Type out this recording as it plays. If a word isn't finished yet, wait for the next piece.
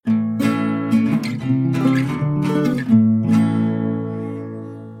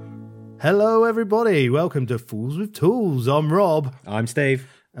Hello, everybody. Welcome to Fools with Tools. I'm Rob. I'm Steve.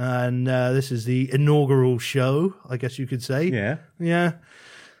 And this is the inaugural show, I guess you could say. Yeah. Yeah.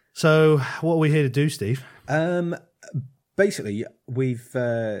 So what are we here to do, Steve? Basically, we're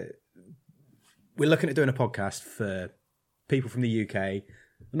looking at doing a podcast for people from the UK,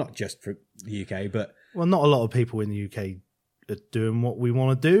 not just for the UK, but... Well, not a lot of people in the UK are doing what we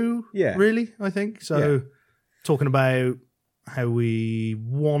want to do, really, I think. So talking about how we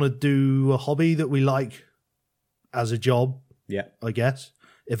want to do a hobby that we like as a job, I guess,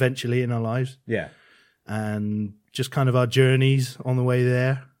 eventually in our lives. Yeah. And just kind of our journeys on the way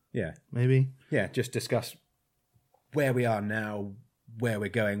there. Yeah. Maybe. Yeah, just discuss where we are now, where we're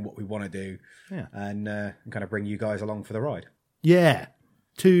going, what we want to do, and kind of bring you guys along for the ride. Yeah.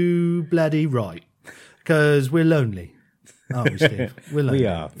 Too bloody right. Because we're lonely. Aren't we, Steve? We're lonely. We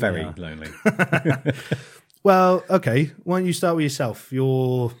are very lonely. Well, okay. Why don't you start with yourself?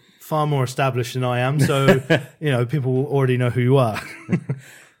 You're far more established than I am, so people already know who you are.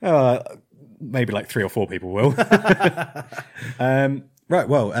 Maybe like 3 or 4 people will. Right.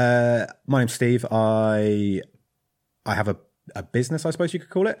 Well, my name's Steve. I have a business, I suppose you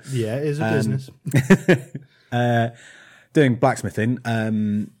could call it. Yeah, it is a business. Doing blacksmithing.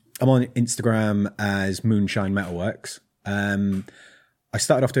 I'm on Instagram as Moonshine Metalworks. I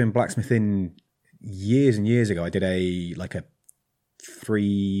started off doing blacksmithing years and years ago. I did a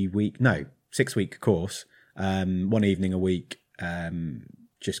 6-week course, 1 evening a week,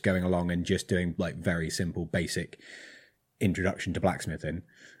 just going along and just doing like very simple, basic introduction to blacksmithing.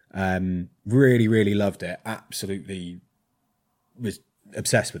 Really, really loved it. Absolutely was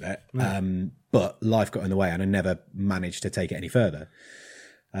obsessed with it. But life got in the way and I never managed to take it any further.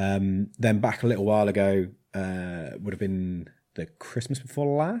 Then back a little while ago, would have been the Christmas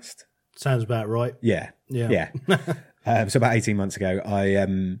before last. Sounds about right. Yeah. So about 18 months ago, I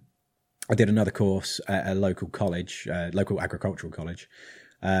did another course at a local college, local agricultural college.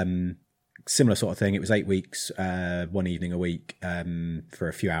 Similar sort of thing. It was 8 weeks, 1 evening a week, for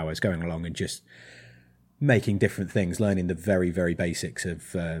a few hours, going along and just making different things, learning the very, very basics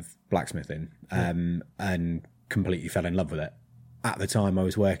of blacksmithing, and completely fell in love with it. At the time, I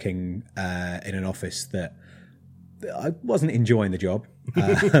was working in an office that I wasn't enjoying the job.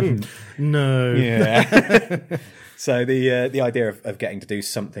 No. Yeah. So the idea of getting to do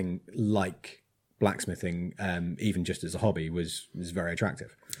something like blacksmithing, even just as a hobby, was very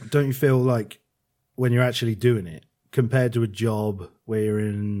attractive. Don't you feel like when you're actually doing it, compared to a job where you're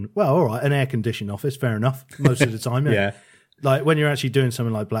in, well, all right, an air-conditioned office, fair enough, most of the time. Yeah. Like when you're actually doing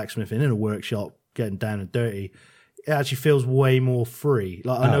something like blacksmithing in a workshop, getting down and dirty, it actually feels way more free.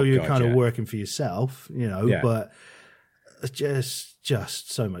 Like I know you're kind of working for yourself, but it's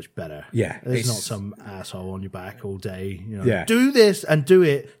just so much better. Yeah. There's not some asshole on your back all day, Yeah. Do this and do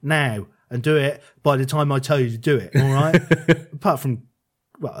it now and do it by the time I tell you to do it, all right? Apart from,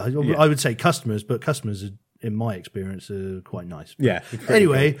 well, I would say customers, but customers, in my experience, are quite nice. But Yeah.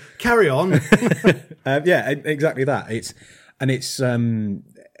 anyway, carry on. Yeah, exactly that. It's the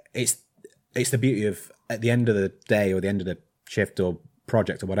beauty of, at the end of the day or the end of the shift or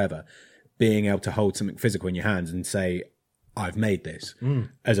project or whatever, being able to hold something physical in your hands and say, I've made this,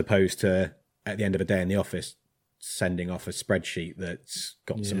 as opposed to at the end of a day in the office sending off a spreadsheet that's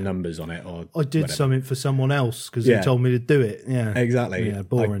got some numbers on it, or I did whatever. Something for someone else because they told me to do it. Yeah, exactly. Yeah,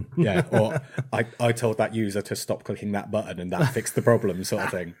 boring. Or I told that user to stop clicking that button and that fixed the problem, sort of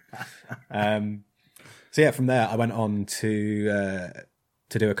thing. So yeah, from there I went on to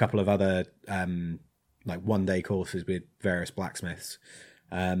do a couple of other like 1-day courses with various blacksmiths.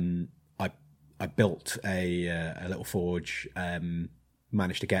 I built a little forge,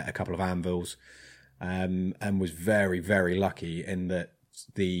 managed to get a couple of anvils, and was very, very lucky in that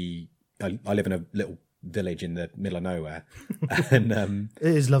I live in a little village in the middle of nowhere, and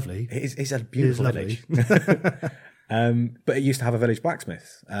it is lovely. It's a beautiful village. But it used to have a village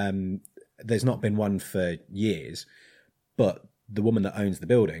blacksmith. There's not been one for years, but the woman that owns the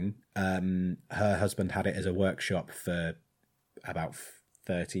building, her husband had it as a workshop for about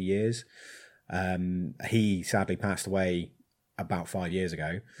 30 years. He sadly passed away about 5 years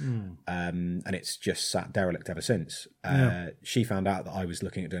ago, and it's just sat derelict ever since. She found out that I was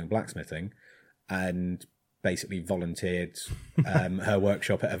looking at doing blacksmithing and basically volunteered her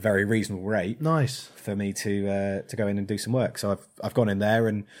workshop at a very reasonable rate. Nice. For me to go in and do some work. So I've gone in there,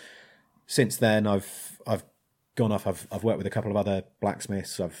 and since then I've gone off. I've worked with a couple of other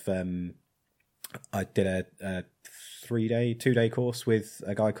blacksmiths. I did a 2-day course with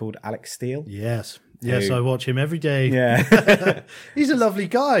a guy called Alex Steele. Yes, I watch him every day. Yeah. He's a lovely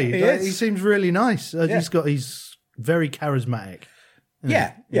guy. He seems really nice. He's very charismatic.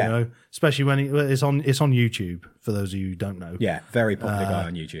 Yeah, You know, especially when it's on YouTube. For those of you who don't know, Yeah, very popular guy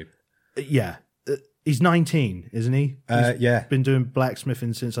on YouTube. Yeah, he's 19, isn't he? Yeah, Been doing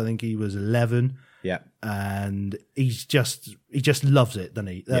blacksmithing since I think he was 11. yeah, And he just loves it, doesn't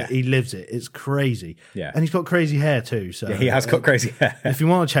he? Yeah. He lives it. It's crazy. Yeah. And he's got crazy hair too. So yeah. He has got crazy hair. if you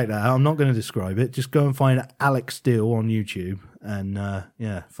want to check that out, I'm not going to describe it. Just go and find Alex Steele on YouTube and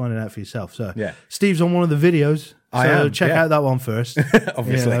find it out for yourself. So Yeah. Steve's on one of the videos. I so am, check yeah. out that one first.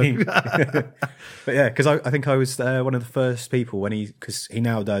 Obviously. But yeah, because I think I was one of the first people because he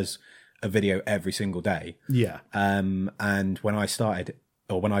now does a video every single day. Yeah. And when I started,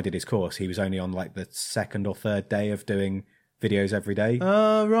 or when I did his course, he was only on like the second or third day of doing videos every day.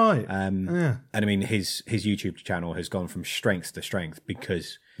 Oh, right. And I mean, his YouTube channel has gone from strength to strength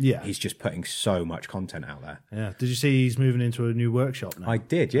because he's just putting so much content out there. Yeah. Did you see he's moving into a new workshop now? I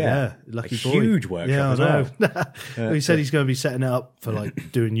did, yeah. Lucky a boy. huge workshop as well. Well, he said he's going to be setting it up for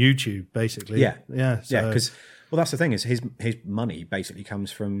like doing YouTube, basically. Yeah. Yeah. So. Yeah, because that's the thing is his money basically comes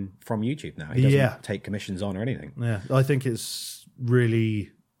from YouTube now. He doesn't take commissions on or anything. Yeah, I think it's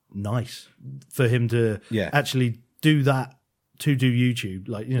really nice for him to actually do that, to do YouTube,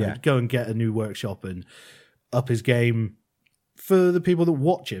 like, you know, go and get a new workshop and up his game for the people that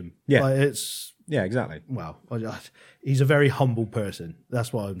watch him. Yeah, like, it's exactly. Well, he's a very humble person.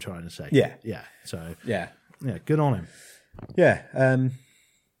 That's what I'm trying to say. Yeah. So good on him. Yeah.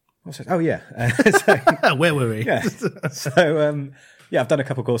 What's it? Oh yeah. Where were we? Yeah. So I've done a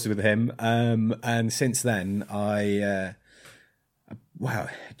couple of courses with him, and since then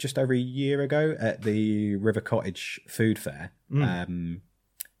just over a year ago at the River Cottage Food Fair,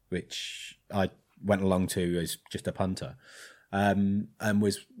 which I went along to as just a punter, and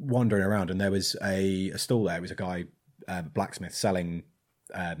was wandering around, and there was a stall there. It was a guy, blacksmith, selling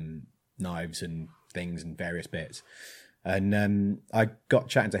knives and things and various bits. And I got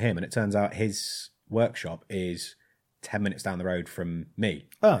chatting to him, and it turns out his workshop is 10 minutes down the road from me.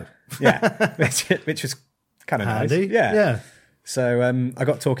 Oh. Yeah, which was kind of nice. Yeah. So I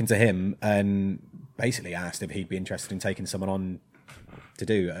got talking to him and basically asked if he'd be interested in taking someone on to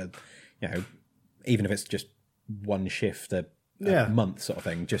do, even if it's just one shift a month sort of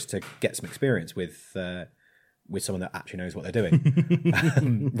thing, just to get some experience with someone that actually knows what they're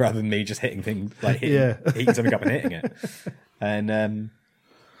doing, rather than me just hitting things like heating something up and hitting it. And I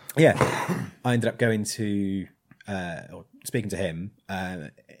ended up going to or speaking to him.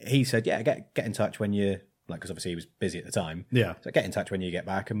 He said, "Yeah, get in touch when you because obviously he was busy at the time. Yeah, so get in touch when you get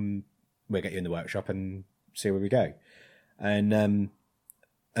back, and we'll get you in the workshop and see where we go." And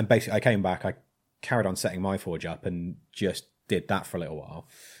basically, I came back. I carried on setting my forge up and just did that for a little while.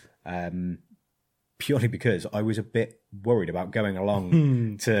 Purely because I was a bit worried about going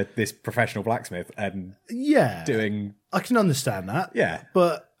along to this professional blacksmith and doing... I can understand that. Yeah.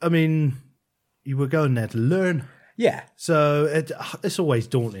 But, I mean, you were going there to learn. Yeah. So it's always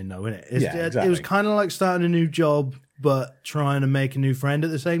daunting, though, isn't it? Exactly. It was kind of like starting a new job, but trying to make a new friend at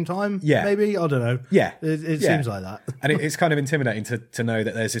the same time. Yeah. Maybe? I don't know. Yeah. It seems like that. And it's kind of intimidating to know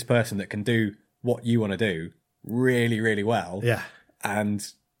that there's this person that can do what you want to do really, really well. Yeah. And,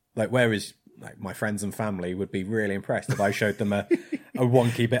 whereas... my friends and family would be really impressed if I showed them a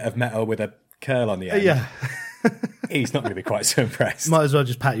wonky bit of metal with a curl on the end. Yeah. He's not going to be quite so impressed. Might as well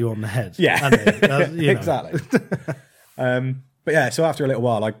just pat you on the head. Yeah. Exactly. But yeah, so after a little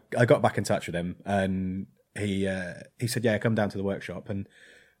while, I got back in touch with him, and he said, "Yeah, come down to the workshop," and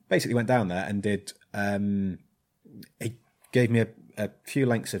basically went down there and did. He gave me a few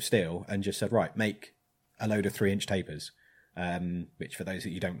lengths of steel and just said, "Right, make a load of 3-inch tapers," which for those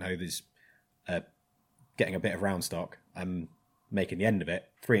that you don't know, there's getting a bit of round stock and making the end of it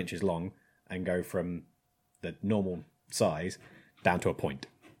 3 inches long and go from the normal size down to a point.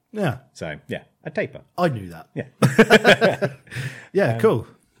 Yeah. So, yeah, a taper. I knew that. Yeah. Yeah, cool.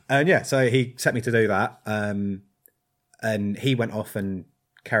 And yeah, so he set me to do that. And he went off and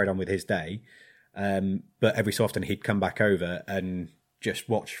carried on with his day. But every so often he'd come back over and just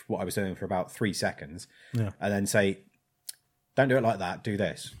watch what I was doing for about 3 seconds. Yeah. And then say, "Don't do it like that, do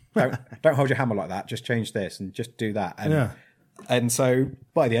this. Don't hold your hammer like that, just change this and just do that." And so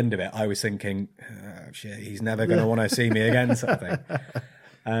by the end of it, I was thinking, "Oh, shit, he's never going to want to see me again," sort of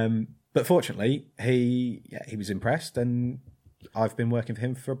thing. But fortunately, he was impressed, and I've been working for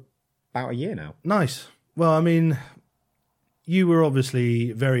him for about a year now. Nice. Well, I mean, you were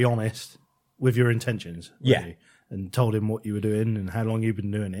obviously very honest with your intentions. Yeah. And told him what you were doing and how long you've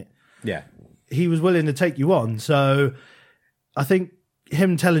been doing it. Yeah. He was willing to take you on, so I think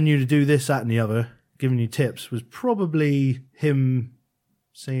him telling you to do this, that, and the other, giving you tips, was probably him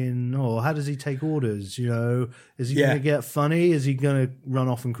seeing, how does he take orders? Is he going to get funny? Is he going to run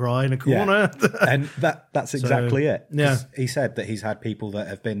off and cry in a corner? Yeah. And that's exactly it. Yeah. He said that he's had people that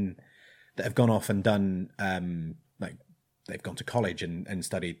have gone off and done, like they've gone to college and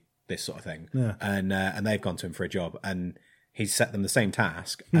studied this sort of thing. Yeah. And they've gone to him for a job, and he's set them the same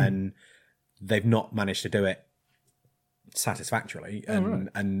task and they've not managed to do it satisfactorily.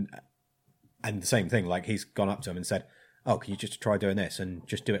 And the same thing, like he's gone up to him and said, "Oh, can you just try doing this and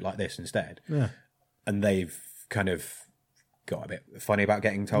just do it like this instead?" Yeah. And they've kind of got a bit funny about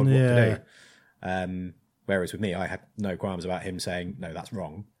getting told what to do. Whereas with me, I had no qualms about him saying, "No, that's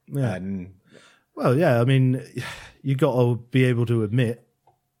wrong." Yeah. Well, yeah, I mean, you got to be able to admit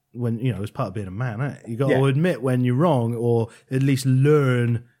when, as part of being a man, you got to admit when you're wrong, or at least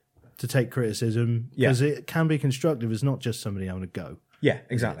learn to take criticism, because it can be constructive. It's not just somebody having a go. Yeah,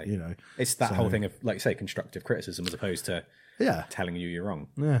 exactly. It's that whole thing of, like you say, constructive criticism as opposed to telling you you're wrong.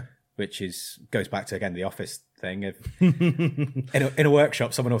 Yeah. Which goes back to, again, the office thing of in a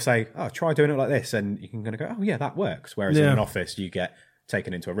workshop, someone will say, "Oh, try doing it like this," and you can kind of go, "Oh yeah, that works." Whereas in an office, you get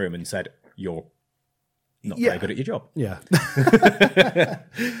taken into a room and said, "You're not very good at your job." Yeah.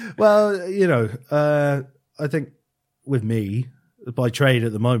 Well, I think with me, by trade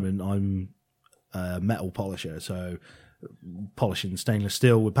at the moment, I'm a metal polisher, so polishing stainless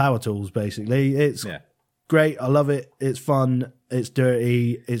steel with power tools, basically. It's great. I love it. It's fun. It's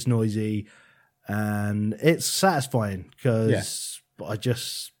dirty. It's noisy. And it's satisfying because I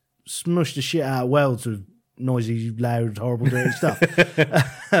just smushed the shit out of welds with noisy, loud, horrible, dirty stuff.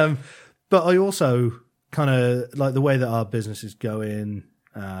 But I also kind of like the way that our business is going.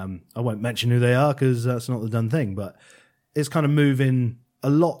 I won't mention who they are because that's not the done thing, but it's kind of moving a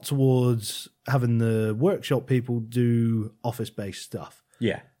lot towards having the workshop people do office-based stuff.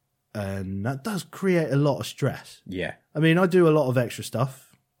 Yeah. And that does create a lot of stress. Yeah. I mean, I do a lot of extra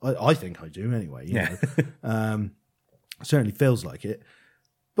stuff. I think I do anyway. You know. It certainly feels like it.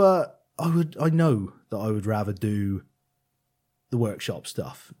 But I know that I would rather do the workshop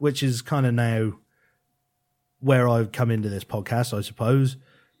stuff, which is kind of now where I've come into this podcast, I suppose.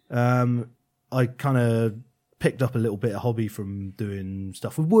 I kind of picked up a little bit of hobby from doing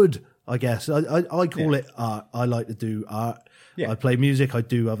stuff with wood, I guess. I call it art. I like to do art. Yeah. I play music. I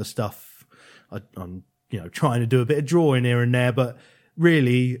do other stuff. I'm trying to do a bit of drawing here and there, but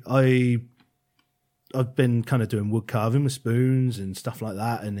really I've been kind of doing wood carving with spoons and stuff like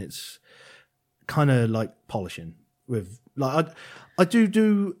that, and it's kind of like polishing with I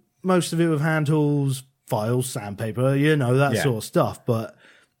do most of it with hand tools, files, sandpaper, that sort of stuff. But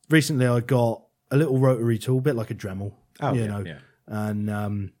recently I got a little rotary tool, a bit like a Dremel,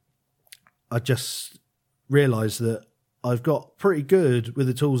 and I just realised that I've got pretty good with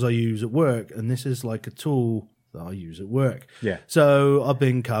the tools I use at work, and this is like a tool that I use at work. Yeah. So I've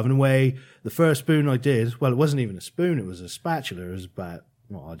been carving away. The first spoon I did, well, it wasn't even a spoon, it was a spatula. It was about,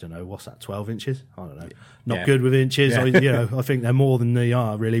 I don't know, what's that, 12 inches? I don't know. Not good with inches. Yeah. I think they're more than they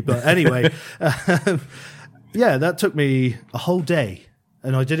are, really. But anyway, that took me a whole day,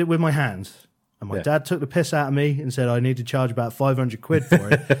 and I did it with my hands. And my dad took the piss out of me and said I need to charge about 500 quid for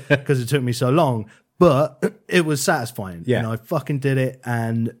it because it took me so long. But it was satisfying. Yeah. And I fucking did it,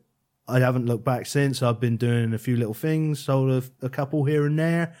 and I haven't looked back since. I've been doing a few little things, sold a couple here and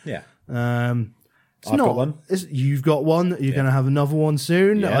there. Yeah. I've got one. You've got one. You're going to have another one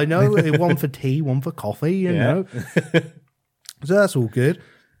soon. Yeah. I know. One for tea, one for coffee, you know. So that's all good.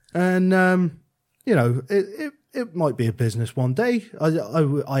 And, it might be a business one day.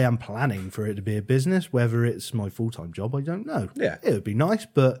 I am planning for it to be a business. Whether it's my full-time job, I don't know. Yeah. It would be nice,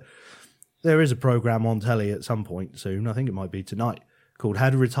 but there is a program on telly at some point soon. I think it might be tonight, called How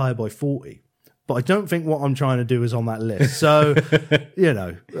to Retire by 40. But I don't think what I'm trying to do is on that list. So,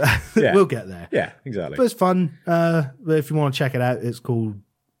 we'll get there. Yeah, exactly. But it's fun. But if you want to check it out, it's called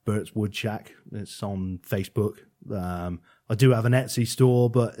Bert's Wood Shack. It's on Facebook. I do have an Etsy store,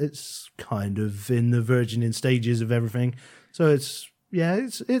 but it's kind of in the virgining stages of everything. So it's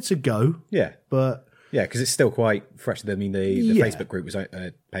a go. Yeah. But yeah, because it's still quite fresh. I mean, the Facebook group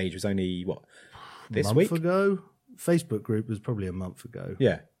page was only, this week? A month ago? Facebook group was probably a month ago.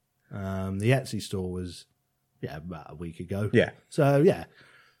 Yeah. The Etsy store was, about a week ago. Yeah. So,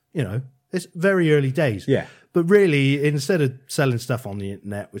 it's very early days. Yeah. But really, instead of selling stuff on the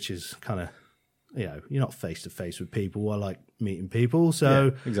internet, which is kind of, you're not face to face with people. I like meeting people.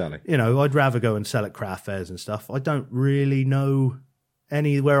 So, exactly. I'd rather go and sell at craft fairs and stuff. I don't really know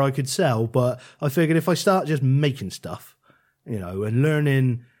anywhere I could sell, but I figured if I start just making stuff, and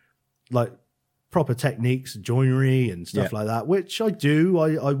learning like proper techniques, joinery and stuff like that, which I do.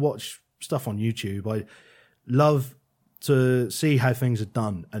 I watch stuff on YouTube. I love to see how things are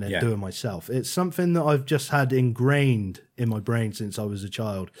done and then do it myself. It's something that I've just had ingrained in my brain since I was a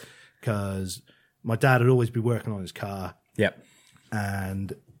child, because my dad would always be working on his car. Yep.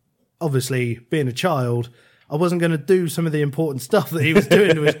 And obviously, being a child, I wasn't going to do some of the important stuff that he was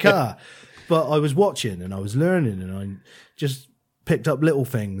doing to his car. But I was watching and I was learning, and I just picked up little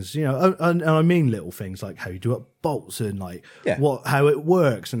things, you know, and I mean little things like how you do up bolts and like how it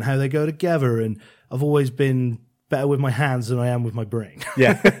works and how they go together. And I've always been better with my hands than I am with my brain.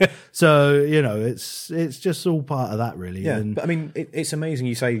 Yeah. So, you know, it's just all part of that, really. Yeah. And but I mean, it's amazing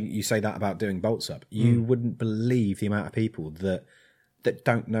you say that about doing bolts up. You wouldn't believe the amount of people that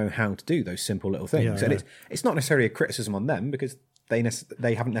don't know how to do those simple little things. And it's not necessarily a criticism on them, because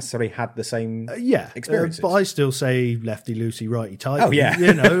they haven't necessarily had the same experiences. But I still say lefty loosey, righty tighty. Oh, yeah.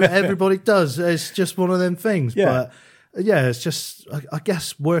 You know, everybody does. It's just one of them things. Yeah. But yeah, it's just, I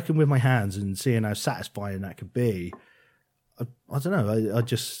guess, working with my hands and seeing how satisfying that could be. I don't know. I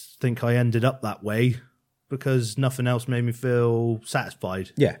just think I ended up that way because nothing else made me feel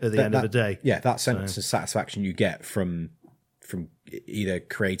satisfied at the end of the day. Yeah, that sense of satisfaction you get from either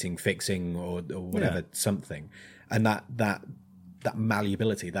creating, fixing, or whatever, something. And that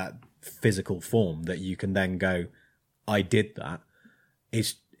malleability, that physical form that you can then go, I did that,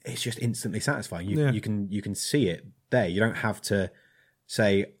 it's just instantly satisfying. You can see it there. You don't have to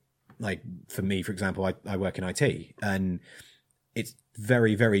say, like, for me, for example, I work in IT, and it's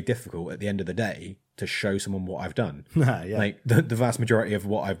very, very difficult at the end of the day to show someone what I've done. Like the vast majority of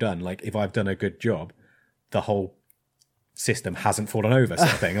what I've done, like if I've done a good job, the whole system hasn't fallen over,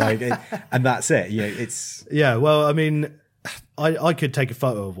 sort of thing. And that's it. Well, I mean, I could take a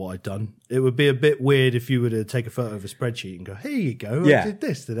photo of what I'd done. It would be a bit weird if you were to take a photo of a spreadsheet and go, "Here you go, I did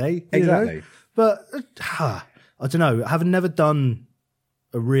this today." Exactly. Know? But I don't know. Having never done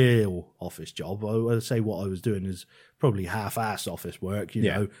a real office job, I would say what I was doing is probably half-ass office work. You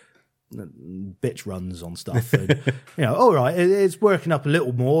know, bitch runs on stuff. And, you know, all right, it's working up a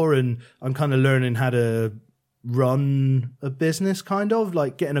little more, and I'm kind of learning how to run a business, kind of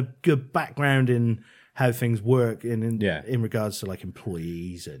like getting a good background in how things work in regards to like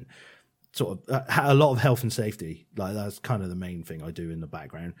employees and sort of a lot of health and safety. Like that's kind of the main thing I do in the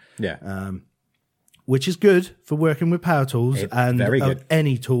background. Which is good for working with power tools and very good.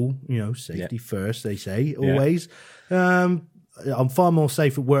 Any tool, you know, safety first, they say always. I'm far more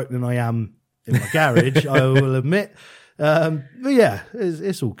safe at work than I am in my garage, I will admit. But yeah,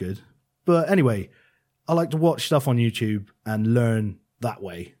 it's all good. But anyway, I like to watch stuff on YouTube and learn that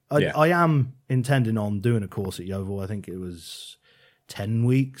way. I am intending on doing a course at Yeovil. I think it was 10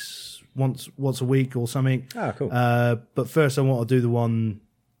 weeks, once a week or something. Oh, cool. But first I want to do the one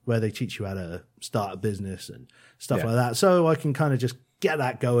where they teach you how to start a business and stuff like that. So I can kind of just get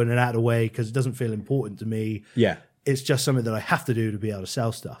that going and out of the way, because it doesn't feel important to me. Yeah. It's just something that I have to do to be able to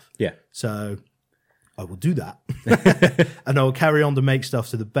sell stuff. Yeah. So I will do that. And I will carry on to make stuff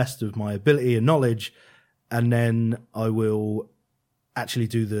to the best of my ability and knowledge. And then I will actually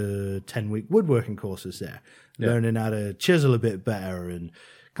do the 10-week woodworking courses there, learning how to chisel a bit better and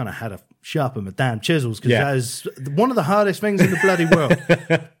kind of how to sharpen my damn chisels, because that is one of the hardest things in the bloody world.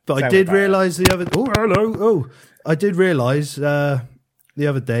 But I did realise I did realise the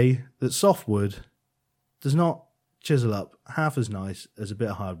other day that softwood does not chisel up half as nice as a bit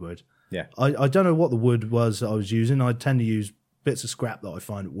of hardwood. Yeah. I don't know what the wood was that I was using. I tend to use bits of scrap that I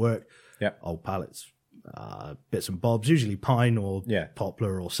find at work. Yeah. Old pallets, bits and bobs, usually pine or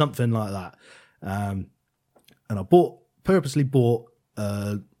poplar or something like that. And I purposely bought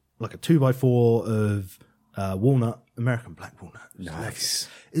like a 2x4 of walnut, American black walnut. Nice.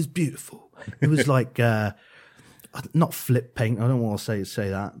 It was beautiful. It was like not flip paint. I don't want to say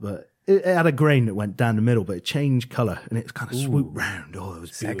that, but it had a grain that went down the middle, but it changed colour and it kind of swooped round. Oh, it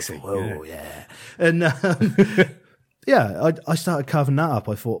was sexy. Beautiful. Oh, yeah. And I started carving that up.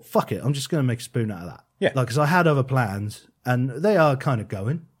 I thought, fuck it, I'm just going to make a spoon out of that. Yeah. Like, because I had other plans and they are kind of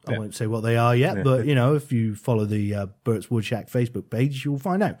going. I won't say what they are yet, but, you know, if you follow the Bert's Woodshack Facebook page, you'll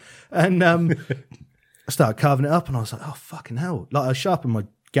find out. And I started carving it up and I was like, oh, fucking hell. Like, I sharpened my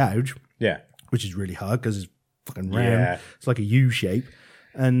gouge, which is really hard because it's fucking round. Yeah. It's like a U shape.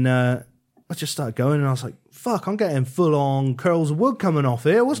 And I just started going and I was like, fuck, I'm getting full-on curls of wood coming off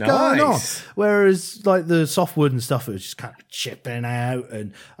here. What's going on? Whereas, like, the softwood and stuff, it was just kind of chipping out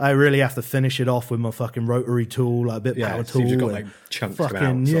and I really have to finish it off with my fucking rotary tool, like a bit power tool. You've got, like, chunks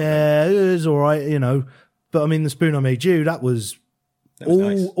fucking, it was all right, you know. But, I mean, the spoon I made you, that was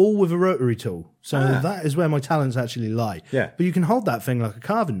all with a rotary tool. So that is where my talents actually lie. Yeah. But you can hold that thing like a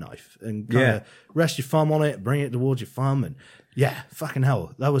carving knife and kind of rest your thumb on it, bring it towards your thumb and... yeah, fucking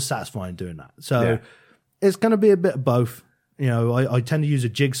hell. That was satisfying doing that. So it's going to be a bit of both. You know, I tend to use a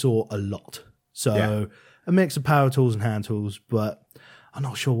jigsaw a lot. So a mix of power tools and hand tools, but I'm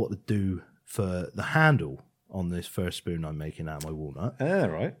not sure what to do for the handle on this first spoon I'm making out of my walnut.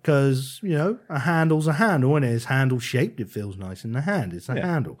 Right. Because, you know, a handle's a handle, and it's handle shaped. It feels nice in the hand. It's a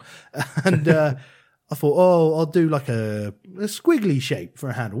handle. And I thought, I'll do like a squiggly shape for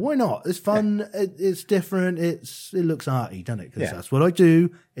a handle. Why not? It's fun. It's different. It looks arty, doesn't it? Because that's what I do.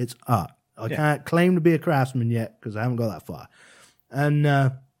 It's art. I can't claim to be a craftsman yet because I haven't got that far. And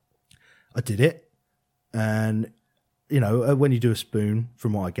I did it. And, you know, when you do a spoon,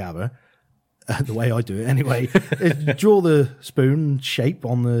 from what I gather, the way I do it anyway, is you draw the spoon shape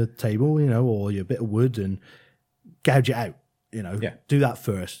on the table, you know, or your bit of wood and gouge it out, you know. Yeah. Do that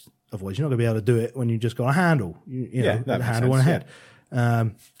first. Otherwise, you're not going to be able to do it when you just got a handle, you know, a handle and a head. Yeah.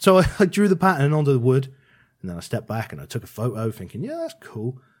 So I drew the pattern onto the wood, and then I stepped back and I took a photo thinking, yeah, that's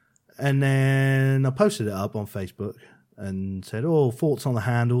cool. And then I posted it up on Facebook and said, thoughts on the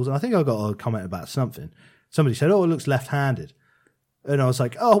handles. And I think I got a comment about something. Somebody said, it looks left-handed. And I was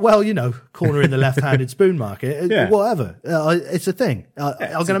like, well, you know, corner in the left-handed spoon market, whatever. It's a thing. I'm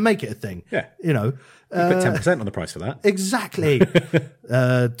going to make it a thing. Yeah. You know. You put 10% on the price for that. Exactly.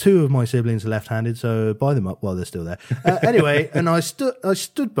 2 of my siblings are left-handed, so buy them up while they're still there. Anyway, and I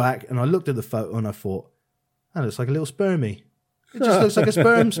stood back and I looked at the photo and I thought, that looks like a little spermie. It just looks like a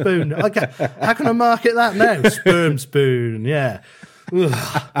sperm spoon. How can I market that now? Sperm spoon, yeah.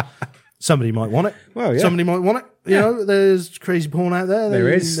 Somebody might want it. Well, yeah. Somebody might want it. You know, there's crazy porn out there. There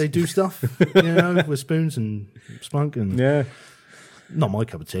is. They do stuff, you know, with spoons and spunk and... Yeah. Not my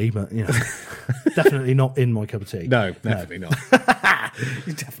cup of tea, but, you know, definitely not in my cup of tea. No, definitely not.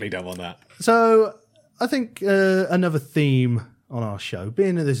 You definitely don't want that. So I think another theme on our show,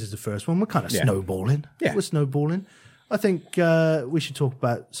 being that this is the first one, we're kind of snowballing. Yeah. We're snowballing. I think we should talk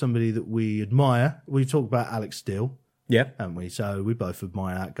about somebody that we admire. We've talked about Alex Steele. Yeah. Haven't we? So we both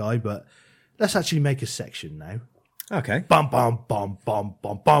admire that guy, but let's actually make a section now. Okay. Bum, bum, bum, bum,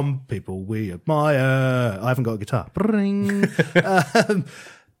 bum, bum. People we admire. I haven't got a guitar.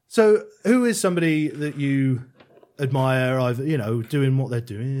 So who is somebody that you admire, either, you know, doing what they're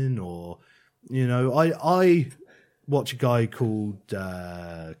doing, or, you know, I watch a guy called,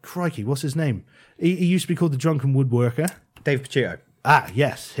 crikey, what's his name? He used to be called the Drunken Woodworker. Dave Pacino.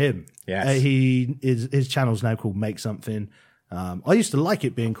 Yes, him. Yes. His channel's now called Make Something. I used to like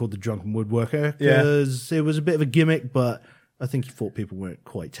it being called the Drunken Woodworker because it was a bit of a gimmick, but I think he thought people weren't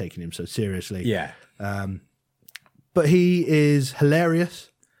quite taking him so seriously. Yeah. But he is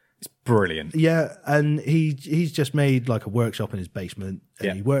hilarious. It's brilliant. Yeah, and he's just made like a workshop in his basement,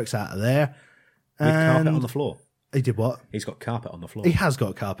 and he works out of there. With carpet on the floor. He did what? He's got carpet on the floor. He has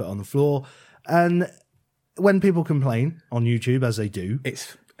got carpet on the floor. And when people complain on YouTube, as they do,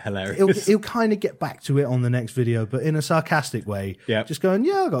 it's hilarious. He'll kind of get back to it on the next video, but in a sarcastic way. Yeah, just going,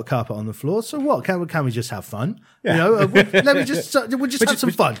 I got carpet on the floor. So what? Can we just have fun? Yeah. You know, we'll just have some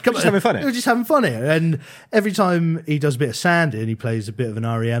fun. Come on, having fun here. We're just having fun here. And every time he does a bit of sanding, he plays a bit of an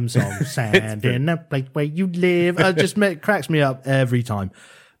REM song, "Sand in the place where you live." It cracks me up every time.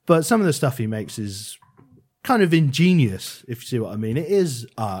 But some of the stuff he makes is kind of ingenious, if you see what I mean. It is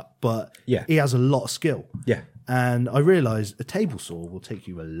art, but he has a lot of skill. Yeah. And I realised a table saw will take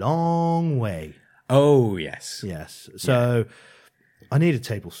you a long way. Oh, yes. Yes. So I need a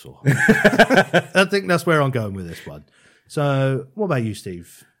table saw. I think that's where I'm going with this one. So what about you,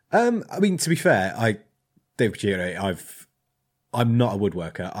 Steve? I mean, to be fair, Dave Pacino, I'm not a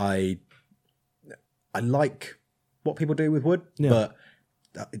woodworker. I like what people do with wood, but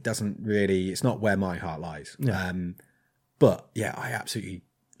it doesn't really, it's not where my heart lies. Yeah. But yeah, I absolutely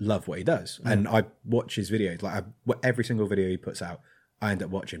love what he does. Yeah. And I watch his videos, like every single video he puts out, I end up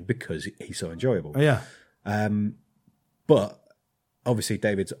watching because he's so enjoyable. Oh, yeah. But obviously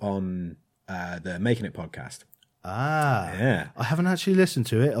David's on the Making It podcast. Yeah. I haven't actually listened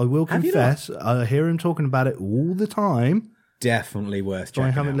to it. I will confess. I hear him talking about it all the time. Definitely worth checking out.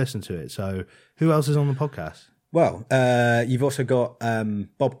 I haven't listened to it. So who else is on the podcast? Well, you've also got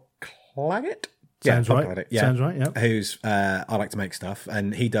Bob Claggett. Sounds right. Claggett, Sounds right, yeah. Who's I Like to Make Stuff,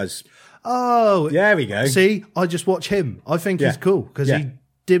 and he does... Oh. There we go. See, I just watch him. I think he's cool, because he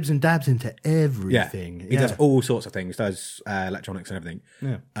dibs and dabs into everything. Yeah. He does all sorts of things, does electronics and everything.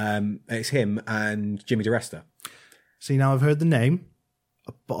 Yeah. It's him and Jimmy DiResta. See, now I've heard the name,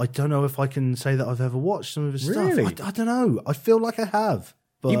 but I don't know if I can say that I've ever watched some of his stuff. I don't know. I feel like I have,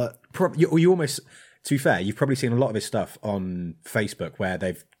 but... You almost... To be fair, you've probably seen a lot of his stuff on Facebook where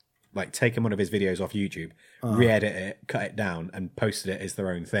they've like taken one of his videos off YouTube, re-edit it, cut it down, and posted it as their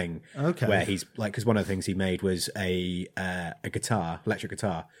own thing. Okay. Where he's like, because one of the things he made was a guitar, electric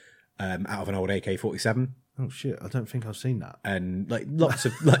guitar, out of an old AK-47. Oh shit! I don't think I've seen that. And like lots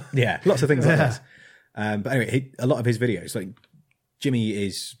of lots of things like this. But anyway, a lot of his videos, like Jimmy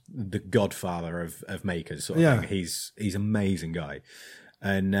is the godfather of makers sort of thing. He's an amazing guy,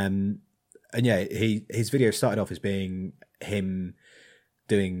 and yeah, his videos started off as being him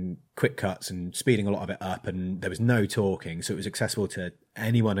doing quick cuts and speeding a lot of it up, and there was no talking, so it was accessible to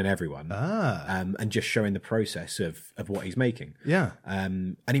anyone and everyone. And just showing the process of what he's making. Yeah.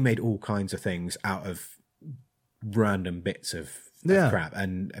 And he made all kinds of things out of random bits of crap.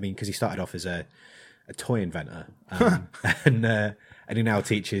 And I mean, because he started off as a toy inventor, and he now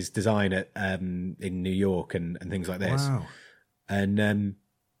teaches design at in New York and things like this. Wow. And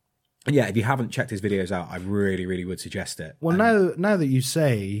yeah, if you haven't checked his videos out, I really, really would suggest it. Well, now that you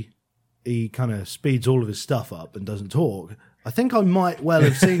say he kind of speeds all of his stuff up and doesn't talk, I think I might well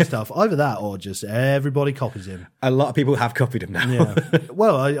have seen stuff. Either that or just everybody copies him. A lot of people have copied him now. Yeah.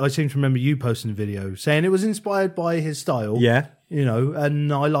 Well, I seem to remember you posting a video saying it was inspired by his style. Yeah. You know,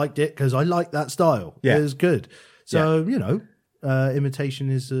 and I liked it because I like that style. Yeah. It was good. So, you know,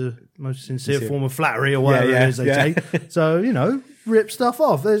 imitation is the most sincere form of flattery or whatever it is they say. So, you know, rip stuff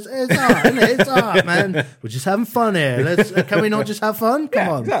off. It's art, isn't it? It's art, man. We're just having fun here. Can we not just have fun? Come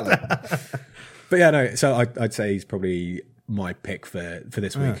on. Exactly. But yeah, no, so I'd say he's probably my pick for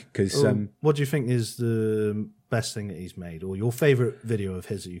this week. Because what do you think is the best thing that he's made, or your favorite video of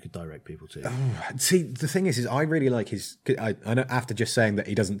his that you could direct people to? See, the thing is I really like his. I know after just saying that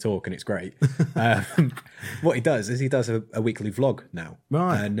he doesn't talk and it's great. What he does is he does a weekly vlog now,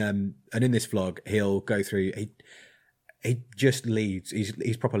 right? And in this vlog he'll go through. He just leads.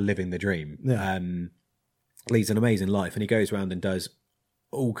 He's proper living the dream. Yeah. Leads an amazing life, and he goes around and does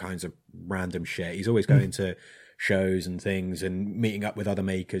all kinds of random shit. He's always going to shows and things and meeting up with other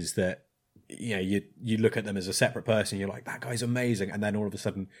makers that, you know, you look at them as a separate person, you're like, that guy's amazing, and then all of a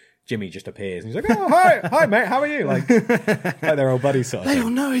sudden Jimmy just appears and he's like, oh, hi mate, how are you? Like they're old buddies sort of they thing. all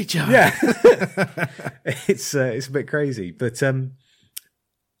know each other. Yeah. It's a bit crazy, but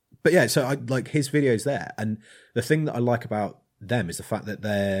yeah, so I like his videos there, and the thing that I like about them is the fact that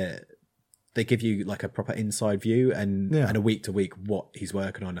they give you like a proper inside view and a week to week what he's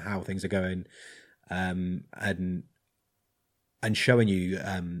working on, how things are going, and showing you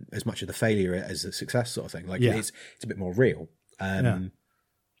as much of the failure as the success sort of thing. Like it's a bit more real.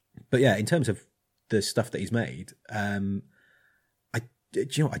 But yeah, in terms of the stuff that he's made, do you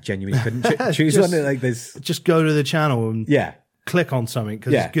know what? I genuinely couldn't choose one. Like just go to the channel and click on something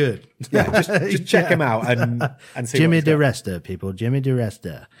because it's good. Yeah, just check him out and see. Jimmy DiResta, people. Jimmy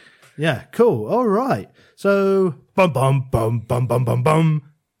DiResta. Yeah, cool. All right. So, bum bum bum bum bum bum bum.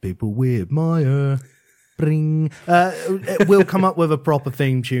 People we admire. Bring. We'll come up with a proper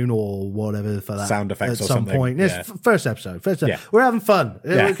theme tune or whatever for that. Sound effects at or some something. point. Yeah. It's first episode. We're having fun.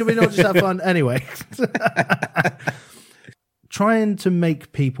 Can we not just have fun? Anyway. Trying to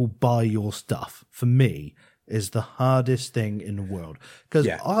make people buy your stuff, for me, is the hardest thing in the world. Because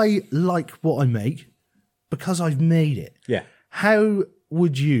I like what I make because I've made it. Yeah. How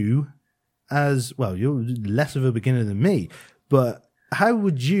would you, as well, you're less of a beginner than me, but how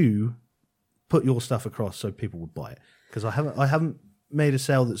would you put your stuff across so people would buy it? Because I haven't made a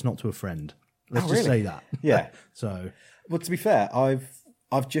sale that's not to a friend. Let's just say that. Yeah. So, well, to be fair,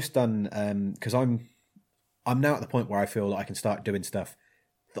 I've just done because I'm now at the point where I feel that I can start doing stuff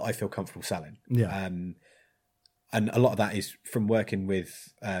that I feel comfortable selling. Yeah. And a lot of that is from working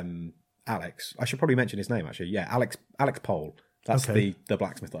with Alex. I should probably mention his name actually. Yeah, Alex Pole. That's the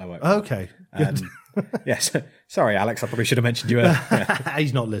blacksmith that I work with. Okay. Yes. Sorry, Alex. I probably should have mentioned you earlier.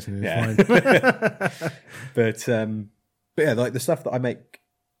 He's not listening. Yeah. But yeah, like the stuff that I make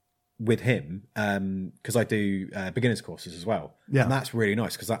with him, because I do beginners courses as well. Yeah. And that's really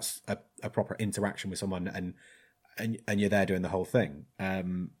nice because that's a proper interaction with someone and you're there doing the whole thing.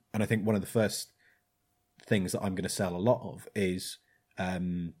 And I think one of the first things that I'm going to sell a lot of is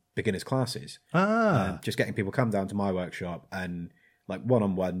beginners classes. Just getting people come down to my workshop and like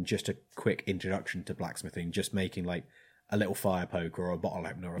one-on-one, just a quick introduction to blacksmithing, just making like a little fire poker or a bottle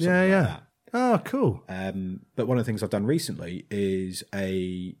opener or something like that. Oh, cool. But one of the things I've done recently is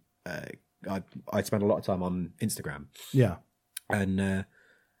I spent a lot of time on Instagram. Yeah. And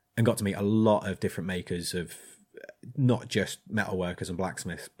got to meet a lot of different makers of not just metalworkers and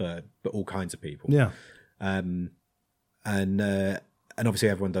blacksmiths, but all kinds of people. Yeah. And obviously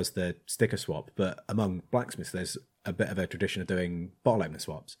everyone does the sticker swap, but among blacksmiths, there's a bit of a tradition of doing bottle opener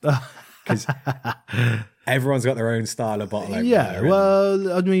swaps because everyone's got their own style of bottle opener. Yeah,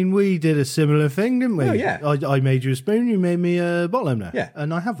 well, I mean, we did a similar thing, didn't we? Oh, yeah. I made you a spoon, you made me a bottle opener. Yeah.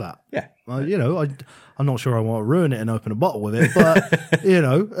 And I have that. Yeah. I'm not sure I want to ruin it and open a bottle with it, but,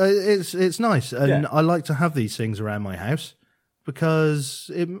 it's nice. And I like to have these things around my house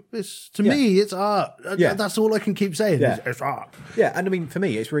because it's to me, it's art. Yeah. That's all I can keep saying. Yeah. It's art. Yeah, and I mean, for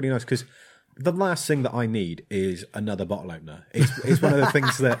me, it's really nice because the last thing that I need is another bottle opener. It's one of the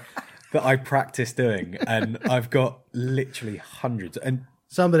things that I practice doing, and I've got literally hundreds. And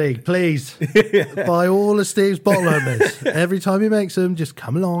somebody, please, buy all of Steve's bottle openers. Every time he makes them, just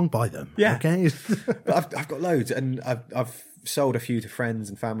come along, buy them. Yeah. Okay? But I've got loads, and I've sold a few to friends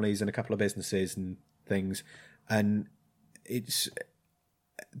and families and a couple of businesses and things. And it's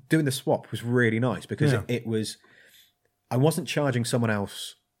doing the swap was really nice because it was, I wasn't charging someone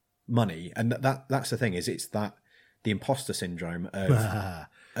else money, and that's the thing, is it's that the imposter syndrome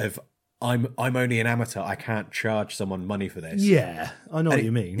of I'm only an amateur, I can't charge someone money for this. Yeah, I know what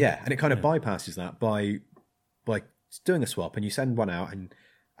you mean. Yeah, and it kind of bypasses that by doing a swap, and you send one out and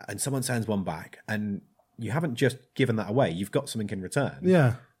someone sends one back, and you haven't just given that away, you've got something in return.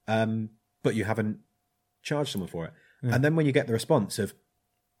 Yeah. But you haven't charged someone for it. Yeah. And then when you get the response of,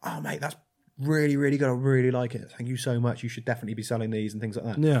 oh mate, that's really, really good, I really like it, thank you so much, you should definitely be selling these and things like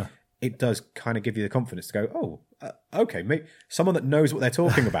that. Yeah. It does kind of give you the confidence to go, okay, maybe someone that knows what they're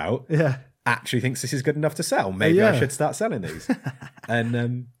talking about actually thinks this is good enough to sell. Maybe I should start selling these.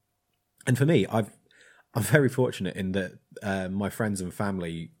 And for me, I'm very fortunate in that my friends and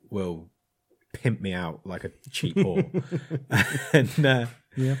family will pimp me out like a cheap whore.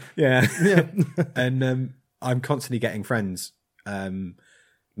 And I'm constantly getting friends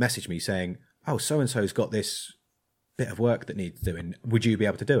message me saying, oh, so-and-so's got this bit of work that needs doing, would you be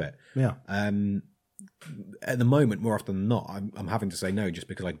able to do it? Yeah. At the moment, more often than not, I'm having to say no just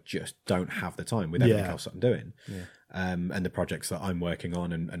because I just don't have the time with everything else that I'm doing. Yeah. And the projects that I'm working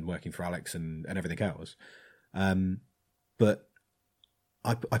on and working for Alex and everything else. But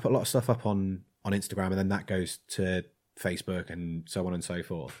I put a lot of stuff up on Instagram, and then that goes to Facebook and so on and so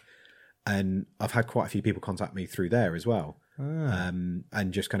forth. And I've had quite a few people contact me through there as well.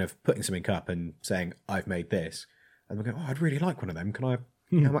 And just kind of putting something up and saying, I've made this. And we go, oh, I'd really like one of them. Can I,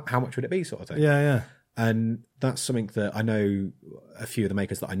 how much would it be, sort of thing? Yeah, yeah. And that's something that I know a few of the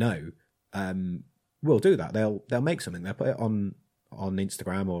makers that I know will do that. They'll make something. They'll put it on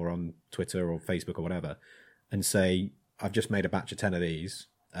Instagram or on Twitter or Facebook or whatever and say, I've just made a batch of 10 of these,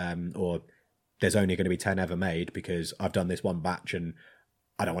 or there's only going to be 10 ever made because I've done this one batch and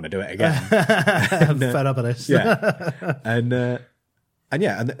I don't want to do it again. I'm fed up of this. Yeah. And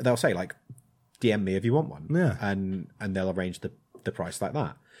they'll say, like, DM me if you want one. Yeah. And they'll arrange the price like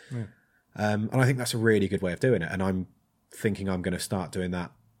that. Yeah. And I think that's a really good way of doing it. And I'm thinking I'm going to start doing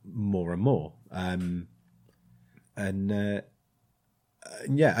that more and more. And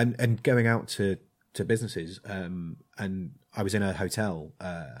going out to businesses. And I was in a hotel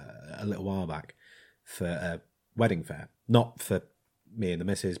a little while back for a wedding fair, not for me and the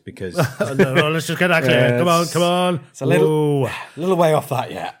missus, because no, let's just get that clear. Come on. It's a little way off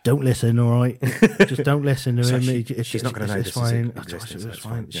that yet. Don't listen, all right? Just don't listen to him. She's not going to know this. Fine. It's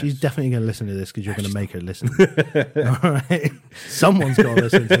fine. Yes. She's definitely going to listen to this because you're going to make her listen. All right, someone's got to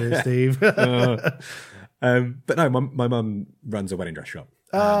listen to it, Steve. But no, my mum runs a wedding dress shop.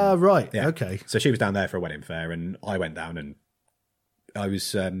 Right. Yeah. Okay. So she was down there for a wedding fair, and I went down, and I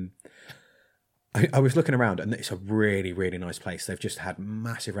was I was looking around, and it's a really, really nice place. They've just had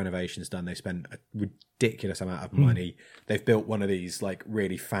massive renovations done. They spent a ridiculous amount of money. They've built one of these like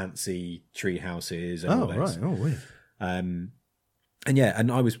really fancy tree houses. And all this. Right. Oh, weird. And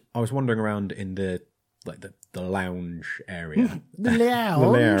I was wandering around in the lounge area. The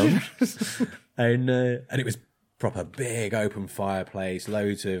lounge. And it was proper big open fireplace,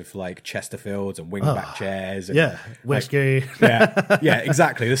 loads of like Chesterfields and wingback chairs. And, whiskey. Yeah,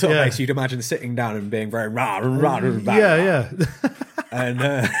 exactly. The sort of place you'd imagine sitting down and being very rah. And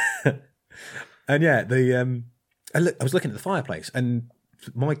I was looking at the fireplace, and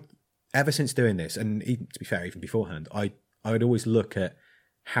ever since doing this, and even, to be fair, even beforehand, I would always look at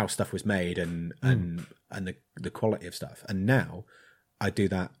how stuff was made and the quality of stuff. And now I do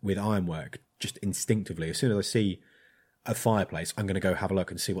that with ironwork just instinctively. As soon as I see a fireplace, I'm going to go have a look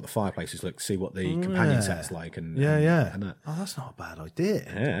and see what the fireplaces look, see what the companion set's like. And that. Oh, that's not a bad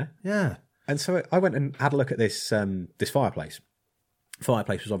idea. Yeah. Yeah. And so I went and had a look at this this fireplace.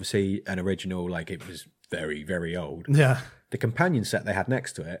 Fireplace was obviously an original, like it was very, very old. Yeah. The companion set they had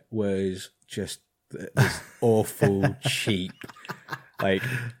next to it was just this awful, cheap, like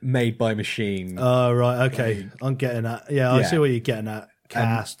made by machine. Oh, right. Okay. I'm getting at. Yeah, I see what you're getting at.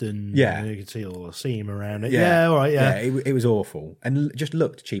 Cast and you can see all the seam around it. Yeah, all right. Yeah. It was awful and just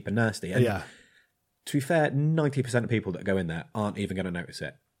looked cheap and nasty. And to be fair, 90% of people that go in there aren't even going to notice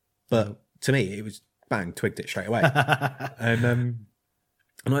it. But to me, it was bang, twigged it straight away. And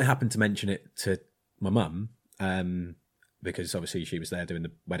I happened to mention it to my mum because obviously she was there doing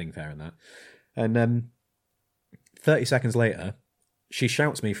the wedding fair and that. And 30 seconds later, she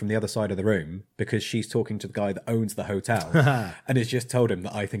shouts me from the other side of the room because she's talking to the guy that owns the hotel and has just told him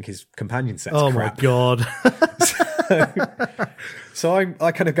that I think his companion set's crap. My God. So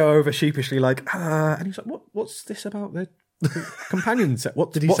I kind of go over sheepishly like, and he's like, what's this about the companion set?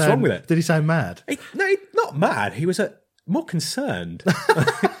 What's wrong with it? Did he sound mad? Not mad. He was more concerned.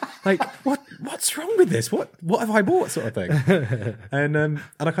 Like, what's wrong with this? What have I bought, sort of thing? And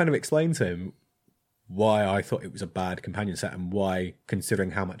I kind of explained to him why I thought it was a bad companion set and why,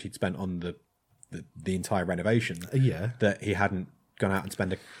 considering how much he'd spent on the entire renovation, that he hadn't gone out and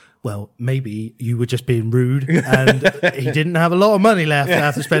spent Well, maybe you were just being rude and he didn't have a lot of money left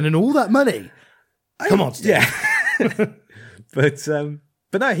after spending all that money. Come on, Steve. Yeah. But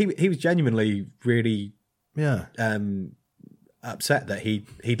no, he was genuinely really upset that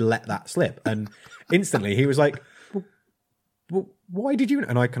he'd let that slip. And instantly he was like, well, why did you?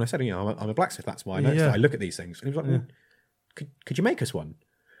 And I kind of said, I'm a blacksmith. That's why I noticed that. I look at these things. And he was like, well, could you make us one?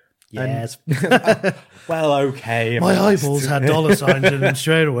 Yes. Well, okay. My eyeballs had dollar signs in them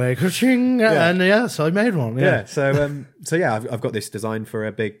straight away. And yes, I made one. Yeah. So I've got this design for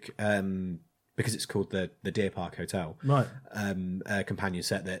a big, because it's called the Deer Park Hotel. Right. A companion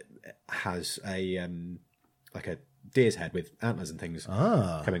set that has a like a deer's head with antlers and things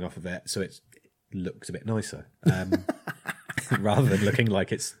coming off of it. So it looks a bit nicer. Rather than looking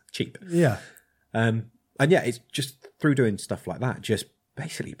like it's cheap. Yeah. And it's just through doing stuff like that, just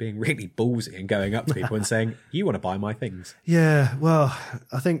basically being really ballsy and going up to people and saying, you want to buy my things. Yeah, well,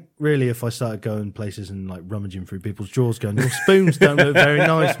 I think really if I started going places and like rummaging through people's drawers going, your spoons don't look very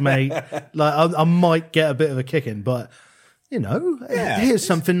nice, mate. Like I might get a bit of a kick in, but here's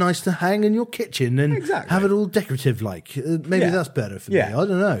something nice to hang in your kitchen and have it all decorative like. Maybe that's better for me. I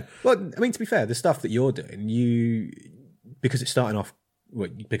don't know. Well, I mean, to be fair, the stuff that you're doing, because it's starting off,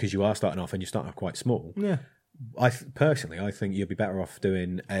 because you are starting off and you're starting off quite small. Yeah. Personally, I think you'd be better off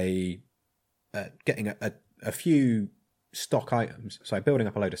doing getting a few stock items, so building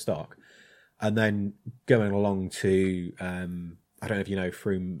up a load of stock, and then going along to I don't know if you know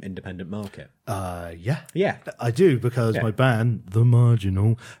Frome Independent Market. Yeah, I do because my band, The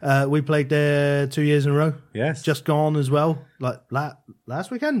Marginal, we played there 2 years in a row. Yes, just gone as well, like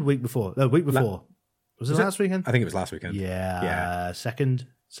last weekend, week before. Was it last weekend? I think it was last weekend. Yeah. 2nd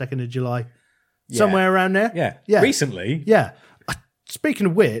of July. Somewhere around there. Yeah. Recently. Yeah. Speaking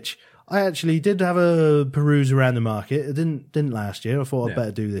of which, I actually did have a peruse around the market. It didn't last year. I thought I'd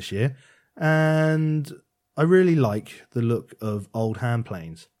better do this year. And I really like the look of old hand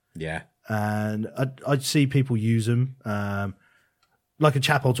planes. Yeah. And I'd see people use them. Like a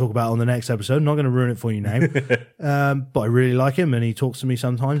chap I'll talk about on the next episode. I'm not going to ruin it for you now. But I really like him and he talks to me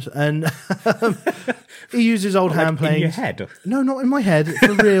sometimes. And he uses old hand planes. In your head? No, not in my head. It's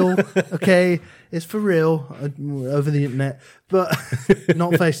for real. Okay. It's for real over the internet, but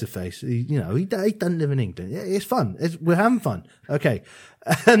not face to face. He doesn't live in England. It's fun. We're having fun. Okay.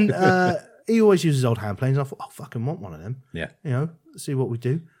 And he always uses old hand planes. I thought, I fucking want one of them. Yeah. See what we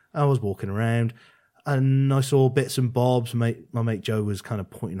do. I was walking around. And I saw bits and bobs. My mate Joe was kind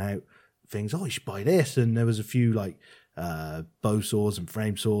of pointing out things. Oh, you should buy this. And there was a few like bow saws and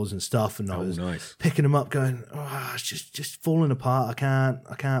frame saws and stuff. And I was picking them up, going, "Oh, it's just falling apart.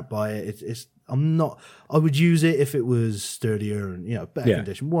 I can't buy it. I would use it if it was sturdier and better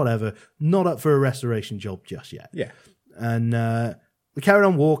condition, whatever. Not up for a restoration job just yet." Yeah. And we carried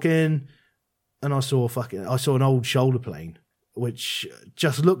on walking, and I saw an old shoulder plane, which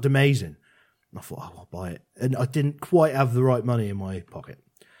just looked amazing. I thought, I'll buy it. And I didn't quite have the right money in my pocket.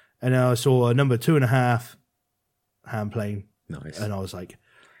 And then I saw a number 2.5 hand plane. Nice. And I was like,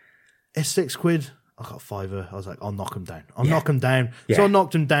 it's £6. I got a £5. I was like, I'll knock them down. Knock them down. Yeah. So I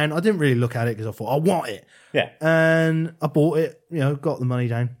knocked them down. I didn't really look at it because I thought, I want it. Yeah. And I bought it, got the money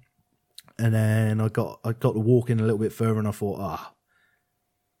down. And then I got to walk in a little bit further and I thought,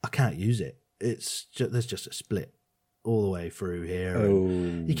 I can't use it. There's just a split all the way through here.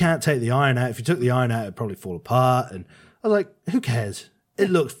 And you can't take the iron out. If you took the iron out, it'd probably fall apart. And I was like, who cares?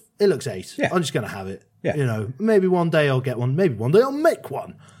 It looks ace. Yeah. I'm just going to have it. Yeah. Maybe one day I'll get one. Maybe one day I'll make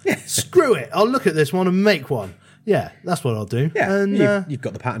one. Yeah. Screw it. I'll look at this one and make one. Yeah, that's what I'll do. Yeah. And you've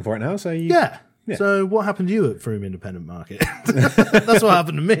got the pattern for it now, so Yeah. So what happened to you at Frome Independent Market? That's what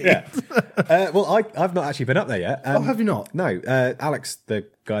happened to me. Yeah. Well, I've not actually been up there yet. Have you not? No. Alex, the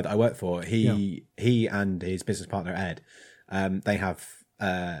guy that I work for, he and his business partner Ed, they have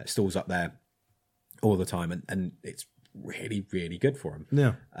stalls up there all the time, and it's really, really good for them.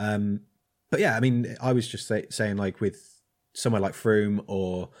 Yeah. But yeah, I mean, I was just saying, like, with somewhere like Frome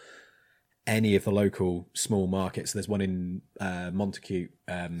or any of the local small markets, there's one in Montacute.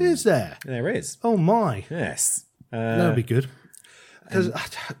 Is there? There is. Oh my. Yes. That would be good. Because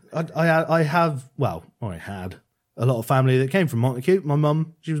I had a lot of family that came from Montacute. My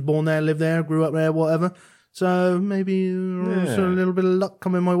mum, she was born there, lived there, grew up there, whatever. So maybe a little bit of luck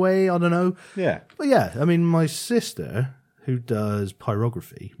coming my way. I don't know. Yeah. But yeah, I mean, my sister, who does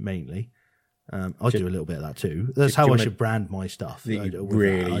pyrography mainly, I do a little bit of that too. That's how I should brand my stuff.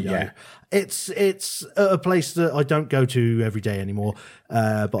 Really, yeah. It's a place that I don't go to every day anymore,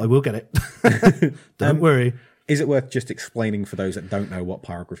 but I will get it. Don't worry. Is it worth just explaining for those that don't know what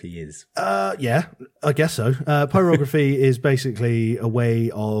pyrography is? Yeah, I guess so. Pyrography is basically a way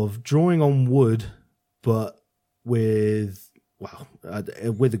of drawing on wood, but with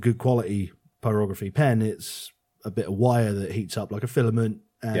a good quality pyrography pen. It's a bit of wire that heats up like a filament,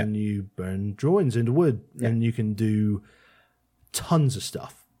 and you burn drawings into wood, and you can do tons of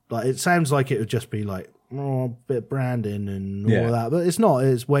stuff. Like, it sounds like it would just be like a bit of branding and all of that, but it's not.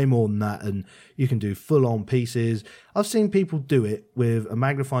 It's way more than that, and you can do full-on pieces. I've seen people do it with a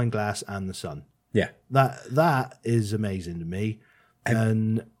magnifying glass and the sun. Yeah, that is amazing to me.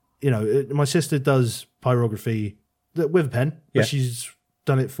 And you know, my sister does pyrography with a pen, but she's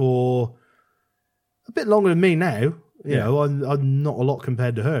done it for a bit longer than me now. You know, I'm not a lot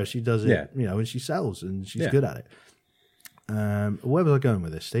compared to her. She does it, you know, and she sells, and she's good at it. Where was I going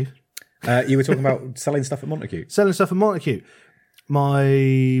with this, Steve? You were talking about selling stuff at Montacute. Selling stuff at Montacute.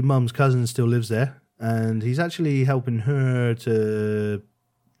 My mum's cousin still lives there, and he's actually helping her to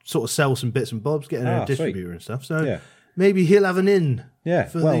sort of sell some bits and bobs, getting her a distributor and stuff. So maybe he'll have an in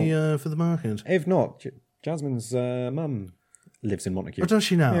for the market. If not, Jasmine's mum lives in Montacute. Oh, does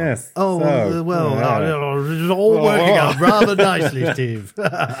she now? Yes. Oh, it's all working out rather nicely, Steve.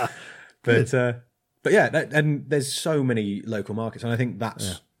 But yeah, and there's so many local markets, and I think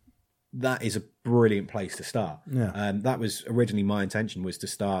that is a brilliant place to start. Yeah. That was originally my intention, was to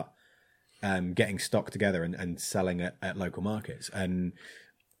start getting stock together and selling at local markets. And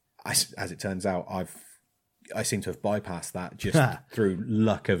as it turns out, I seem to have bypassed that just through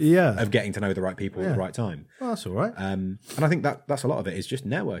luck of getting to know the right people at the right time. Well, that's all right. And I think that's a lot of it, is just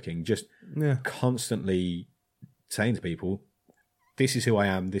networking, just constantly saying to people, this is who I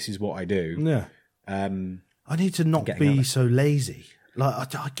am, this is what I do. Yeah. I need to not be so lazy.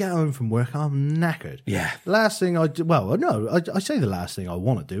 Like, I get home from work, I'm knackered. Yeah. Last thing I do, I say the last thing I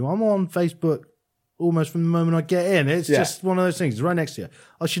want to do. I'm on Facebook almost from the moment I get in. It's just one of those things right next to you.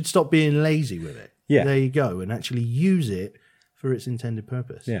 I should stop being lazy with it. Yeah. There you go. And actually use it for its intended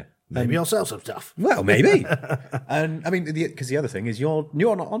purpose. Yeah. Maybe I'll sell some stuff. Well, maybe. And I mean, because the other thing is you're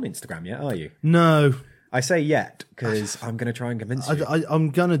not on Instagram yet, are you? No. I say yet because I'm going to try and convince you. I'm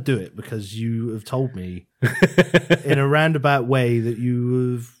going to do it because you have told me in a roundabout way that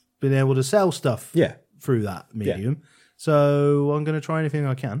you have been able to sell stuff through that medium. Yeah. So I'm going to try anything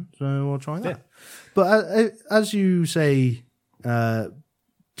I can. So I'll try that. Yeah. But as you say,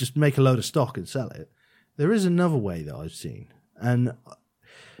 just make a load of stock and sell it. There is another way that I've seen. And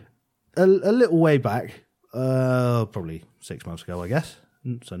a little way back, probably 6 months ago, I guess.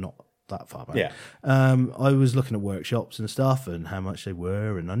 So not that far back. Yeah. I was looking at workshops and stuff and how much they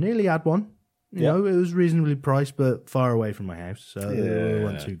were, and I nearly had one. You know, it was reasonably priced, but far away from my house, so it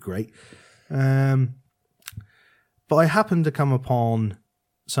wasn't too great. But I happened to come upon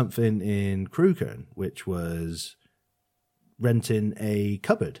something in Crewkern, which was renting a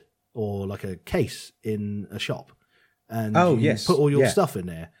cupboard or like a case in a shop, and you put all your stuff in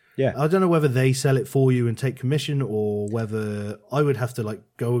there. Yeah. I don't know whether they sell it for you and take commission, or whether I would have to like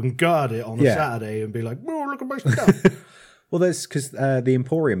go and guard it on a Saturday and be like, "Oh, look at my stuff." Well, there's because the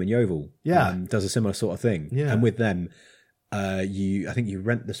Emporium in Yeovil does a similar sort of thing. Yeah. And with them, I think you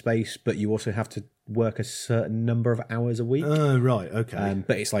rent the space, but you also have to work a certain number of hours a week. Oh, right. Okay.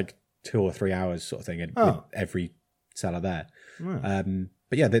 But it's like 2 or 3 hours sort of thing with every seller there. Right.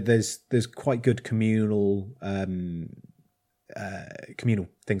 But yeah, there's quite good communal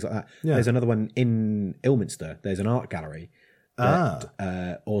things like that. Yeah. There's another one in Ilminster. There's an art gallery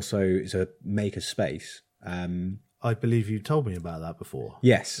that also is a maker space. I believe you told me about that before.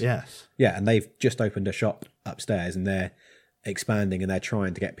 Yes. Yeah, and they've just opened a shop upstairs, and they're expanding, and they're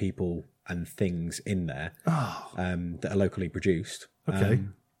trying to get people and things in there that are locally produced. Okay.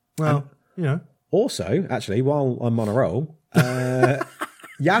 Well, Also, actually, while I'm on a roll,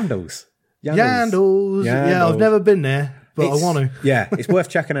 Yandles. Yandles. Yeah, I've never been there, but I want to. Yeah, it's worth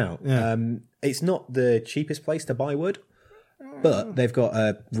checking out. Yeah. It's not the cheapest place to buy wood, but they've got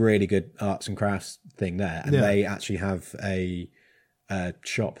a really good arts and crafts thing there, and they actually have a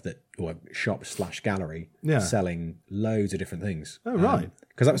shop/gallery selling loads of different things. Oh, right.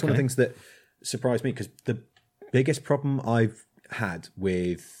 Because that was one of the things that surprised me, because the biggest problem I've had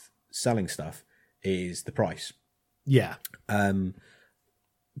with selling stuff is the price. Yeah.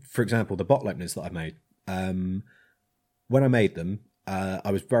 For example, the bottle openers that I made, when I made them,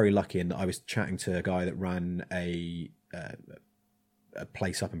 I was very lucky in that I was chatting to a guy that ran a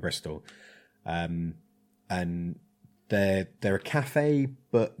place up in Bristol, and they're a cafe,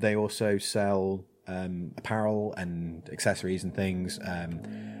 but they also sell apparel and accessories and things.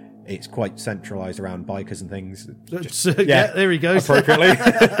 It's quite centralised around bikers and things. There he goes. Appropriately.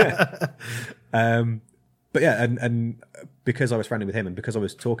 But yeah, and because I was friendly with him, and because I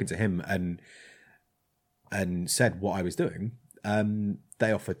was talking to him and said what I was doing,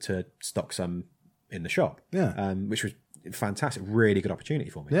 they offered to stock some in the shop. Yeah. Which was fantastic, really good opportunity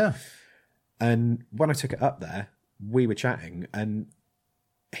for me. Yeah. And when I took it up there, we were chatting, and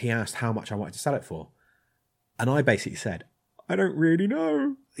he asked how much I wanted to sell it for, and I basically said, I don't really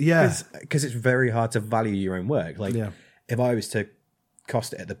know. Yeah. Because it's very hard to value your own work. Like, if I was to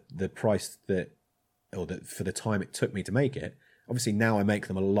cost it at the price for the time it took me to make it, obviously now I make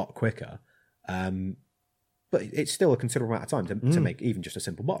them a lot quicker, but it's still a considerable amount of time to make even just a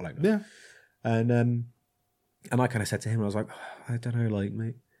simple bottle opener. Yeah. And I kind of said to him, I was like, I don't know, like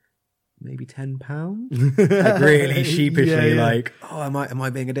maybe £10, like really sheepishly, like, oh, am I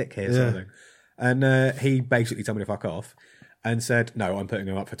being a dick here? Or something. And he basically told me to fuck off and said, no, I'm putting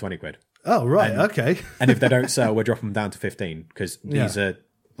them up for 20 quid. Oh, right. Okay. And if they don't sell, we're dropping them down to 15, because these are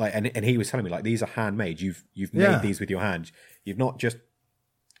like, and he was telling me, like, these are handmade. You've made these with your hands. You've not just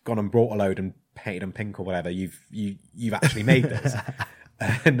gone and brought a load and painted them pink or whatever. You've actually made this.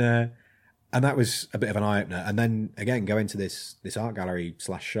 And that was a bit of an eye opener. And then again, going to this art gallery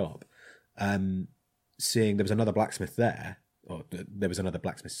 /shop, seeing there was another blacksmith there, or there was another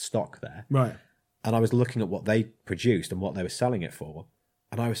blacksmith stock there. Right. And I was looking at what they produced and what they were selling it for,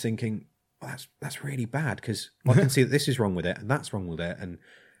 and I was thinking, well, that's really bad, because I can see that this is wrong with it and that's wrong with it, and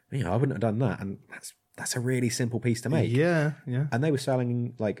I wouldn't have done that, and that's a really simple piece to make. Yeah, yeah. And they were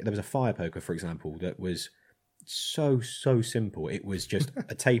selling, like, there was a fire poker, for example, that was so simple. It was just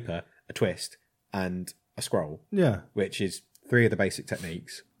a taper, a twist, and a scroll. Yeah. Which is 3 of the basic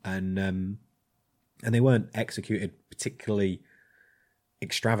techniques, and they weren't executed particularly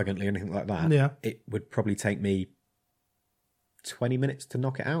extravagantly or anything like that. Yeah. It would probably take me 20 minutes to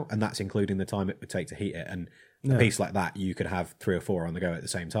knock it out, and that's including the time it would take to heat it. And a piece like that, you could have 3 or 4 on the go at the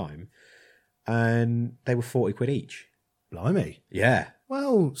same time. And they were 40 quid each. Blimey. Yeah.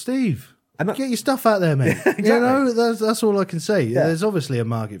 Well, Steve, get your stuff out there, mate. Exactly. You know, that's all I can say. Yeah. There's obviously a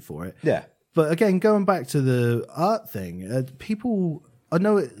market for it. Yeah. But again, going back to the art thing, people, I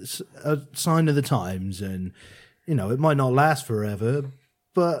know it's a sign of the times, and, it might not last forever,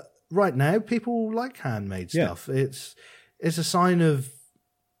 but right now people like handmade stuff. It's a sign of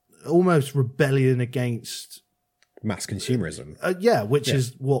almost rebellion against mass consumerism. Which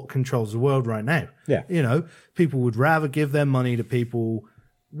is what controls the world right now. Yeah. People would rather give their money to people,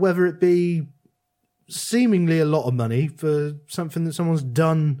 whether it be seemingly a lot of money for something that someone's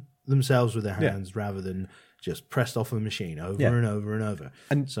done themselves with their hands, rather than just pressed off a machine over and over and over.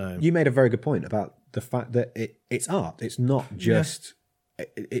 And so you made a very good point about the fact that it's art. It's not just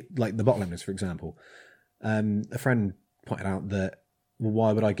like the bottle openers, for example. A friend pointed out that, well,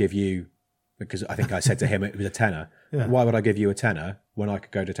 why would I give you, because I think I said to him it was a tenner, why would I give you a tenner when I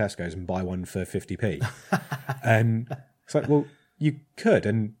could go to Tesco's and buy one for 50p? And it's like, well, you could,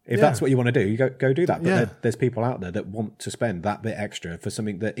 and if that's what you want to do, you go do that. But there's people out there that want to spend that bit extra for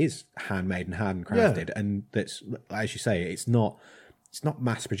something that is handmade and handcrafted, and that's, as you say, it's not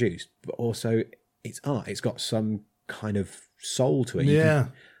mass produced, but also it's art. It's got some kind of soul to it.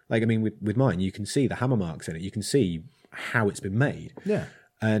 With mine, you can see the hammer marks in it. You can see how it's been made. Yeah.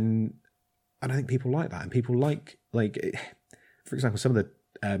 And I think people like that, and people like, for example, some of the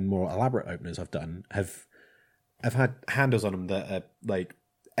more elaborate openers I've done have had handles on them that are like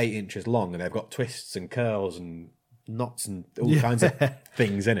 8 inches long, and they've got twists and curls and knots and all kinds of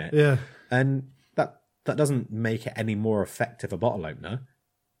things in it. Yeah. And that doesn't make it any more effective a bottle opener.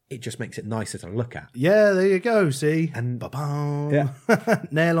 It just makes it nicer to look at. Yeah, there you go. See, and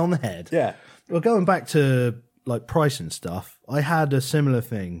nail on the head. Yeah. Well, going back to like price and stuff, I had a similar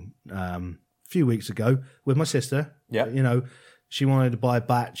thing a few weeks ago with my sister. Yeah. she wanted to buy a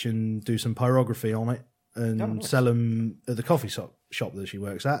batch and do some pyrography on it and sell them at the coffee shop that she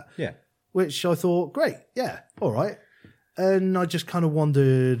works at. Yeah. Which I thought, great, yeah, all right. And I just kind of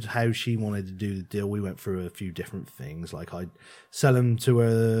wondered how she wanted to do the deal. We went through a few different things. Like I'd sell them to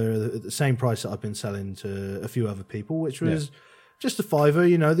her at the same price that I've been selling to a few other people, which was just a $5.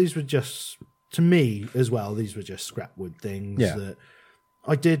 You know, these were just, to me as well, these were just scrap wood things that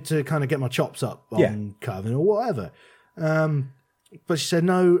I did to kind of get my chops up on carving or whatever. But she said,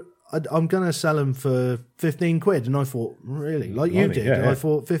 no, I'm going to sell them for 15 quid. And I thought, really? Like you did? I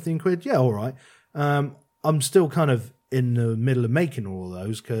thought 15 quid? Yeah, all right. I'm still kind of in the middle of making all of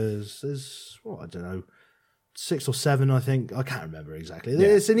those because there's, I don't know, 6 or 7, I think. I can't remember exactly. Yeah.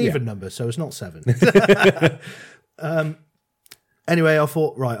 It's an even number, so it's not 7. Anyway, I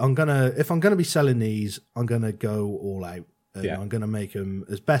thought, right, if I'm gonna be selling these, I'm gonna go all out and I'm gonna make them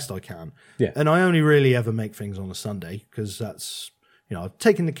as best I can. Yeah. And I only really ever make things on a Sunday because that's, I've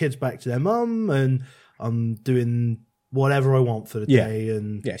taken the kids back to their mum and I'm doing whatever I want for the day.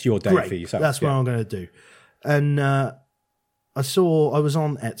 And it's your day for yourself. That's what I'm gonna do. And I was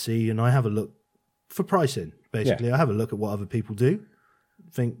on Etsy and I have a look for pricing. Basically, I have a look at what other people do.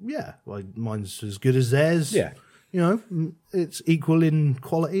 Think, well, mine's as good as theirs. Yeah. It's equal in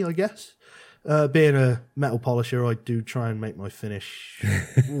quality, I guess. Being a metal polisher, I do try and make my finish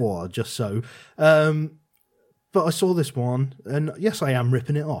just so. But I saw this one, and yes, I am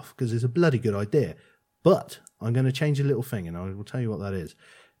ripping it off because it's a bloody good idea. But I'm going to change a little thing, and I will tell you what that is.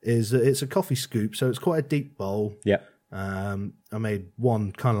 It's a coffee scoop, so it's quite a deep bowl. Yeah. I made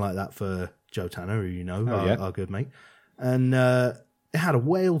one kind of like that for Joe Tanner, who our good mate, and it had a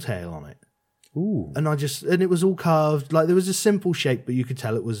whale tail on it. Ooh. And it was all carved, like there was a simple shape, but you could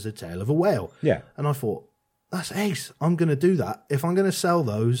tell it was the tail of a whale. Yeah. And I thought, that's ace. I'm going to do that. If I'm going to sell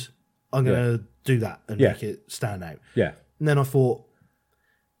those, I'm going to do that and make it stand out. Yeah. And then I thought,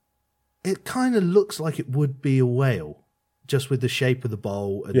 it kind of looks like it would be a whale, just with the shape of the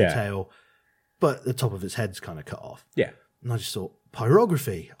bowl and the tail, but the top of its head's kind of cut off. Yeah. And I just thought,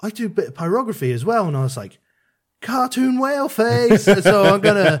 pyrography. I do a bit of pyrography as well. And I was like, cartoon whale face. So I'm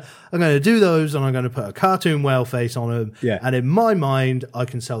gonna do those, and I'm gonna put a cartoon whale face on them. Yeah. And in my mind, I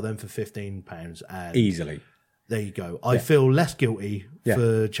can sell them for £15 and easily. There you go. I feel less guilty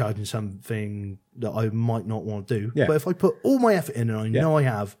for charging something that I might not want to do. Yeah. But if I put all my effort in, and I know I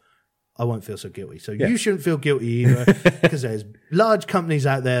have, I won't feel so guilty. So you shouldn't feel guilty either, because there's large companies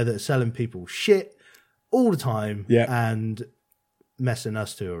out there that are selling people shit all the time. And messing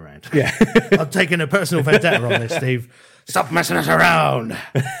us two around. Yeah. I'm taking a personal vendetta on this, Steve. Stop messing us around.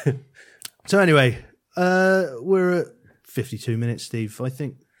 So anyway, we're at 52 minutes, Steve. I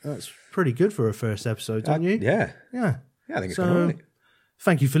think that's pretty good for a first episode, don't you? Yeah. Yeah. Yeah, I think it's all right.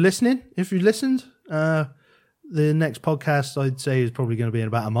 Thank you for listening. If you listened, the next podcast I'd say is probably going to be in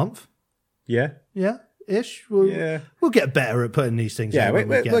about a month. Yeah. Yeah. Ish. We'll get better at putting these things out.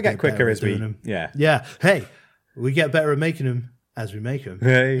 We'll get quicker as we them. Yeah. Hey, we get better at making them as we make them.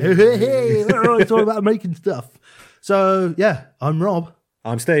 Hey. It's all about making stuff. So, I'm Rob.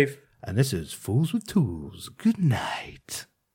 I'm Steve. And this is Fools with Tools. Good night.